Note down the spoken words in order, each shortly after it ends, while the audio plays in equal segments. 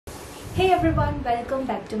Hey everyone, welcome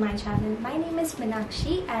back to my channel. My name is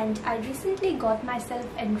Meenakshi and I recently got myself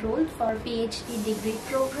enrolled for Ph.D degree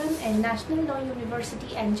program in National Law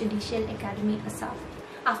University and Judicial Academy, Assam.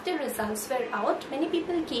 After results were out, many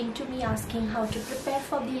people came to me asking how to prepare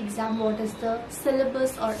for the exam, what is the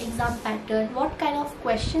syllabus or exam pattern, what kind of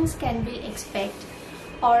questions can we expect,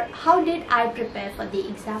 or how did I prepare for the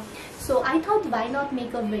exam. So I thought, why not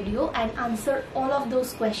make a video and answer all of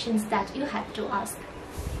those questions that you had to ask.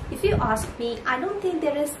 If you ask me, I don't think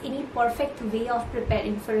there is any perfect way of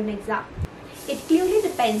preparing for an exam. It clearly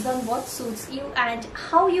depends on what suits you and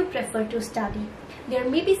how you prefer to study. There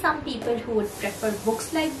may be some people who would prefer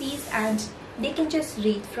books like these and they can just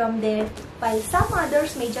read from there, while some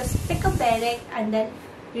others may just pick a barrack and then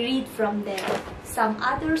read from there. Some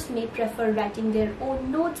others may prefer writing their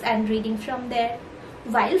own notes and reading from there,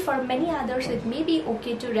 while for many others it may be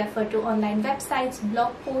okay to refer to online websites,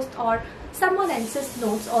 blog posts, or someone else's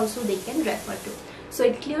notes also they can refer to. So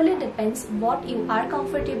it clearly depends what you are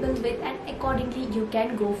comfortable with, and accordingly you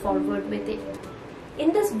can go forward with it.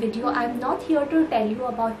 In this video, I am not here to tell you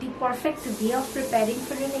about the perfect way of preparing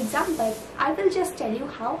for an exam, but I will just tell you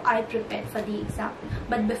how I prepared for the exam.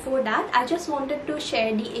 But before that, I just wanted to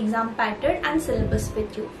share the exam pattern and syllabus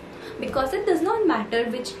with you. Because it does not matter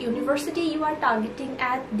which university you are targeting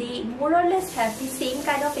at, they more or less have the same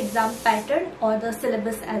kind of exam pattern or the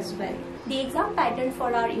syllabus as well. The exam pattern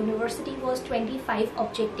for our university was 25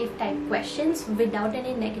 objective type questions without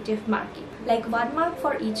any negative marking. Like 1 mark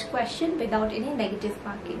for each question without any negative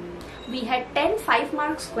marking. We had 10 5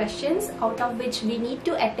 marks questions, out of which we need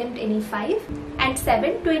to attempt any 5, and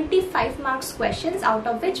 7 25 marks questions, out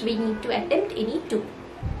of which we need to attempt any 2.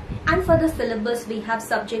 And for the syllabus, we have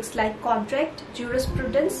subjects like contract,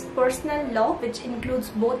 jurisprudence, personal law, which includes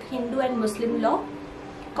both Hindu and Muslim law,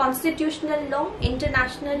 constitutional law,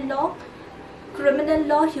 international law, criminal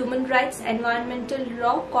law, human rights, environmental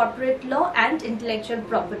law, corporate law, and intellectual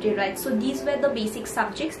property rights. So these were the basic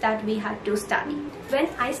subjects that we had to study. When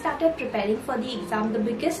I started preparing for the exam, the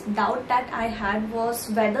biggest doubt that I had was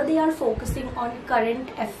whether they are focusing on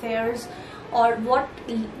current affairs or what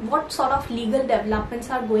sort of legal developments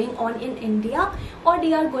are going on in India, or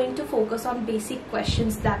they are going to focus on basic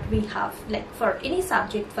questions that we have, like for any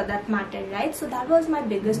subject for that matter, right? So that was my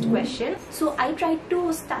biggest question. So I tried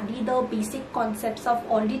to study the basic concepts of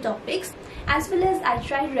all the topics, as well as I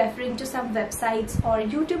tried referring to some websites or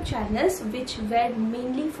YouTube channels which were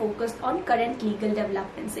mainly focused on current legal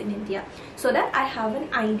developments in India, so that I have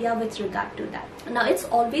an idea with regard to that. Now it's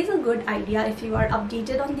always a good idea if you are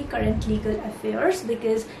updated on the current legal affairs,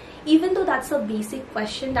 because even though that's a basic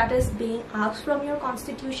question that is being asked from your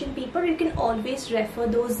constitution paper, you can always refer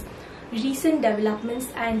those recent developments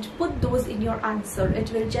and put those in your answer.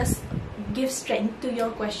 It will just give strength to your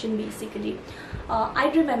question basically.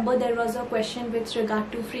 I remember there was a question with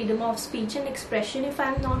regard to freedom of speech and expression, if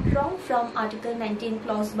I'm not wrong, from Article 19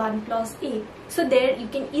 Clause 1 Clause 8. So there you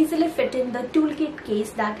can easily fit in the toolkit case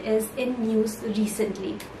that is in news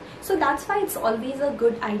recently. So that's why it's always a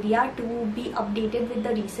good idea to be updated with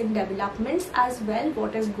the recent developments as well,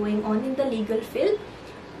 what is going on in the legal field,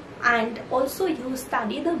 and also you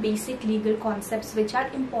study the basic legal concepts which are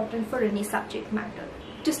important for any subject matter.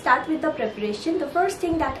 To start with the preparation, the first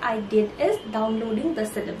thing that I did is downloading the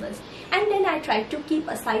syllabus, and then I tried to keep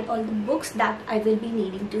aside all the books that I will be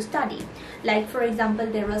needing to study. Like for example,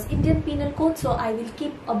 there was Indian Penal Code, so I will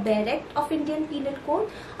keep a barrack of Indian Penal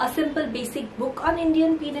Code, a simple basic book on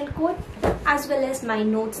Indian Penal Code, as well as my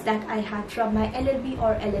notes that I had from my LLB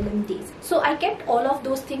or LLM days. So I kept all of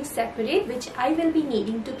those things separate, which I will be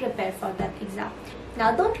needing to prepare for that exam.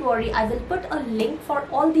 Now don't worry, I will put a link for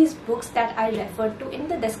all these books that I referred to in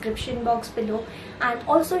the description box below, and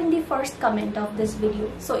also in the first comment of this video.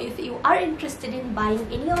 So if you are interested in buying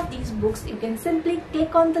any of these books, you can simply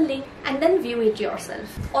click on the link and then view it yourself.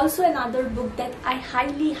 Also another book that I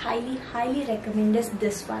highly recommend is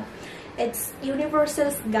this one. It's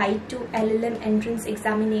Universal's Guide to LLM Entrance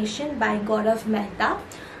Examination by Gaurav Mehta.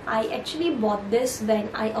 I actually bought this when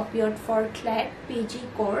I appeared for CLAT PG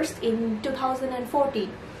course in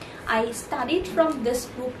 2014. I studied from this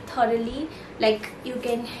book thoroughly. Like you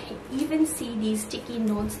can even see these sticky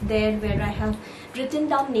notes there where I have written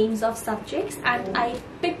down names of subjects, and I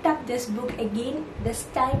picked up this book again this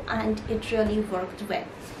time and it really worked well.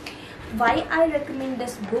 Why I recommend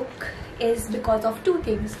this book is because of two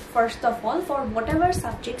things. First of all, for whatever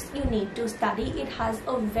subjects you need to study, it has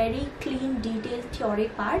a very clean, detailed theory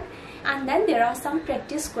part, and then there are some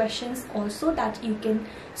practice questions also that you can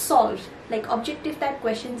solve. Like objective type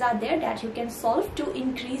questions are there that you can solve to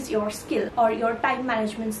increase your skill or your time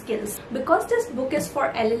management skills. Because this book is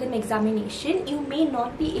for LLM examination, you may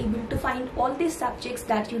not be able to find all these subjects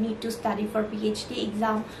that you need to study for PhD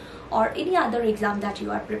exam or any other exam that you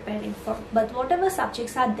are preparing for. But whatever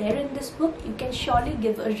subjects are there in this book, you can surely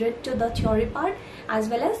give a read to the theory part, as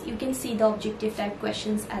well as you can see the objective type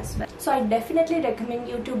questions as well. So I definitely recommend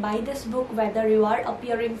you to buy this book, whether you are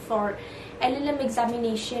appearing for LLM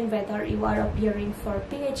examination, whether you are appearing for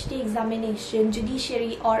PhD examination,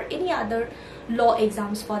 judiciary, or any other law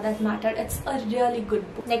exams for that matter. It's a really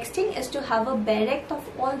good book. Next thing is to have a barracks of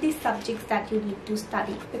all these subjects that you need to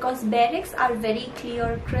study, because barracks are very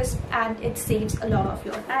clear, crisp, and it saves a lot of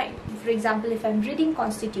your time. For example, if I'm reading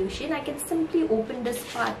Constitution, I can simply open this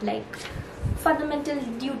part like fundamental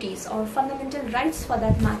duties or fundamental rights for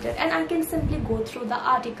that matter, and I can simply go through the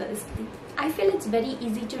articles. I feel it's very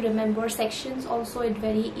easy to remember sections, also it's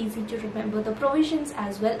very easy to remember the provisions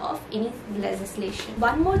as well of any legislation.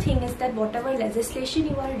 One more thing is that whatever legislation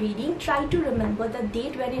you are reading, try to remember the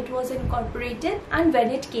date when it was incorporated and when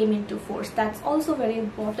it came into force. That's also very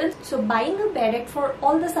important. So buying a barrack for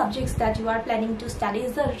all the subjects that you are planning to study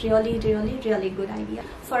is a really good idea.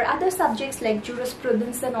 For other subjects like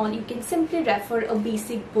jurisprudence and all, you can simply refer a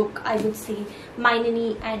basic book, I would say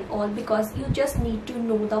Minini and all, because you just need to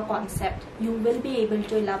know the concept. You will be able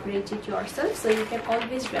to elaborate it yourself, so you can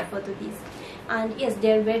always refer to these. And yes,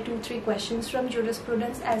 there were 2-3 questions from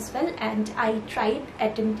jurisprudence as well, and I tried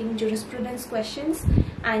attempting jurisprudence questions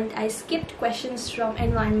and I skipped questions from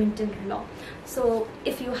environmental law. So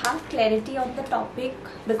if you have clarity on the topic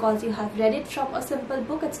because you have read it from a simple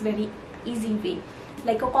book, it's very easy way.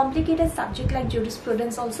 Like a complicated subject like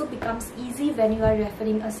jurisprudence also becomes easy when you are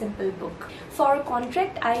referring a simple book. For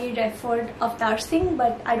contract, I referred Avtar Singh,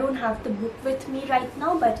 but I don't have the book with me right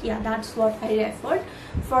now, but yeah, that's what I referred.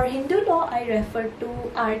 For Hindu law, I referred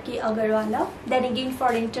to R.K. Agarwala. Then again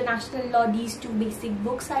for international law, these 2 basic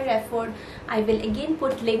books I referred. I will again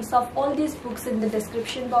put links of all these books in the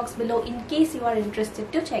description box below in case you are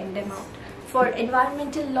interested to check them out. For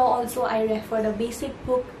environmental law also, I referred a basic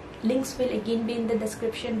book. Links will again be in the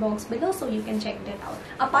description box below, so you can check that out.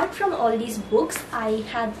 Apart from all these books, I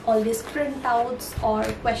had all these printouts or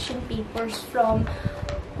question papers for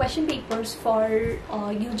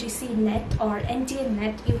UGC net or NTA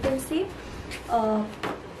net, you can say.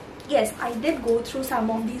 Yes, I did go through some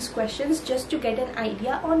of these questions just to get an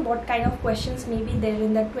idea on what kind of questions may be there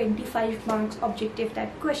in the 25 marks objective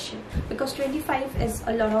type question, because 25 is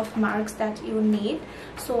a lot of marks that you need.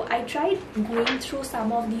 So I tried going through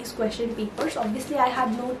some of these question papers. Obviously I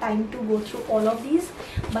had no time to go through all of these,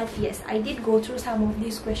 but yes, I did go through some of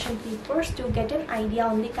these question papers to get an idea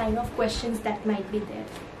on the kind of questions that might be there.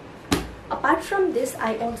 Apart from this,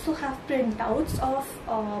 I also have printouts of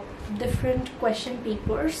different question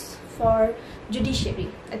papers for judiciary.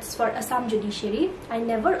 It's for Assam judiciary. I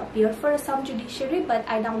never appeared for Assam judiciary, but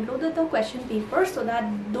I downloaded the question papers so that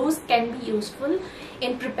those can be useful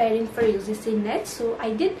in preparing for UGC net. So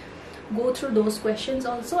I did go through those questions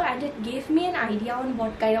also, and it gave me an idea on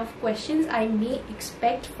what kind of questions I may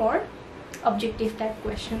expect for objective type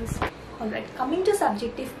questions. Alright, coming to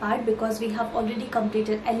subjective part, because we have already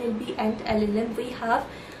completed LLB and LLM, we have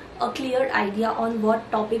a clear idea on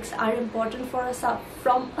what topics are important for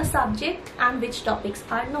from a subject and which topics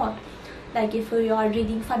are not. Like if you are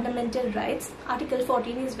reading fundamental rights, Article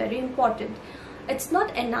 14 is very important. It's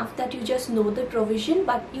not enough that you just know the provision,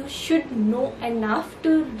 but you should know enough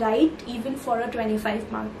to write even for a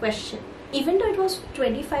 25-mark question. Even though it was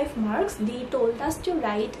 25 marks, they told us to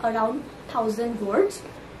write around 1000 words.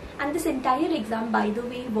 And this entire exam, by the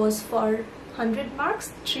way, was for 100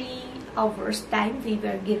 marks, 3 hours time we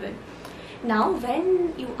were given. Now,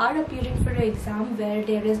 when you are appearing for an exam where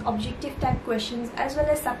there is objective type questions as well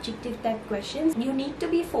as subjective type questions, you need to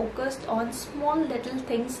be focused on small little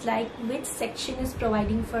things like which section is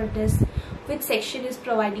providing for this, which section is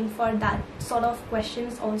providing for that sort of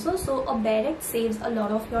questions also. So a barrack saves a lot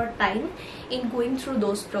of your time in going through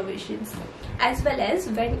those provisions. As well as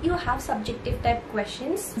when you have subjective type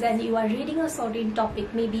questions, when you are reading a certain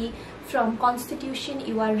topic, maybe from Constitution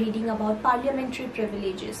you are reading about parliamentary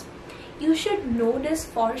privileges, you should know this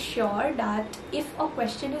for sure that if a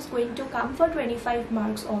question is going to come for 25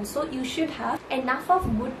 marks also, you should have enough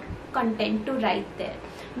of good content to write there.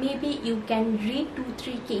 maybe you can read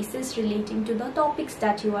 2-3 cases relating to the topics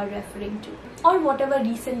that you are referring to, or whatever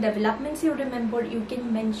recent developments you remember, you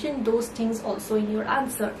can mention those things also in your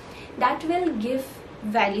answer. That will give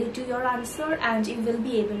value to your answer and you will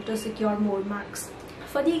be able to secure more marks.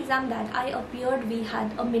 For the exam that I appeared, we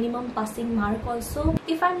had a minimum passing mark also.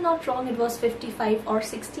 If I'm not wrong, it was 55 or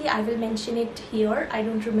 60. I will mention it here. I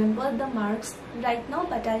don't remember the marks right now,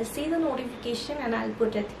 but I'll see the notification and I'll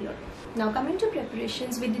put it here. Now coming to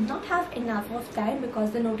preparations, we did not have enough of time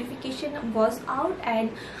because the notification was out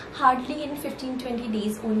and hardly in 15-20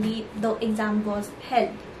 days only the exam was held.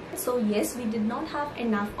 So yes, we did not have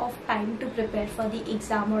enough of time to prepare for the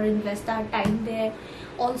exam or invest our time there.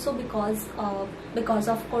 Also because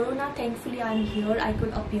of Corona, thankfully I'm here, I could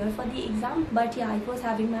appear for the exam. But yeah, I was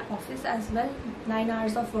having my office as well, 9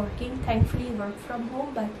 hours of working, thankfully work from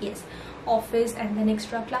home. But yes, office and then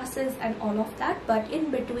extra classes and all of that. But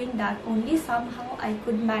in between that only somehow I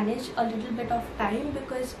could manage a little bit of time,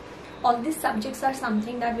 because all these subjects are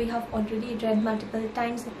something that we have already read multiple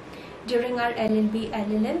times during our LLB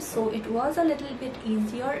LLM, so it was a little bit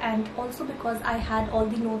easier. And also because I had all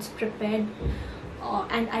the notes prepared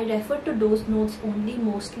and I referred to those notes only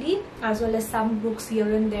mostly, as well as some books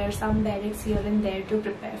here and there, some directs here and there to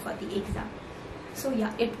prepare for the exam. So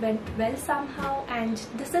yeah, it went well somehow, and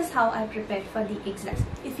this is how I prepared for the exam.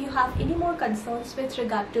 If you have any more concerns with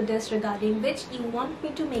regard to this, regarding which you want me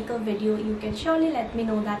to make a video, you can surely let me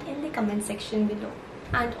know that in the comment section below.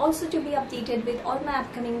 And also, to be updated with all my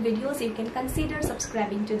upcoming videos, you can consider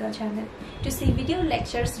subscribing to the channel. To see video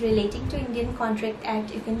lectures relating to Indian Contract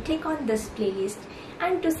Act, you can click on this playlist.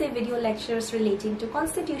 And to see video lectures relating to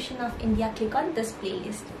Constitution of India, click on this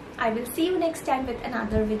playlist. I will see you next time with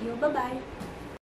another video. Bye bye.